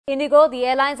IndiGo, the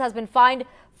airlines, has been fined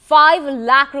 5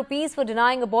 lakh rupees for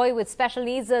denying a boy with special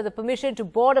needs the permission to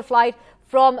board a flight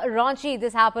from Ranchi.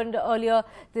 This happened earlier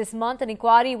this month. An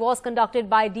inquiry was conducted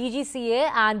by DGCA,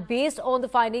 and based on the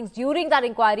findings during that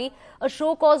inquiry, a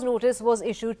show cause notice was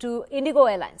issued to IndiGo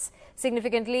Airlines.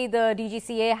 Significantly, the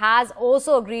DGCA has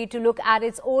also agreed to look at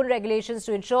its own regulations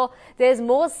to ensure there is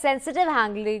more sensitive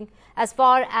handling as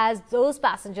far as those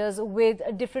passengers with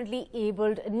differently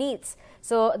abled needs.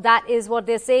 So that is what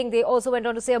they're saying. They also went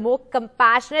on to say a more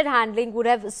compassionate handling would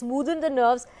have smoothened the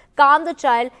nerves, calmed the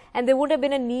child, and there would have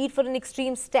been a need for an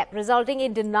extreme step, resulting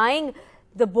in denying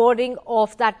the boarding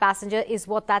of that passenger, is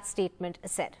what that statement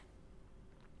said.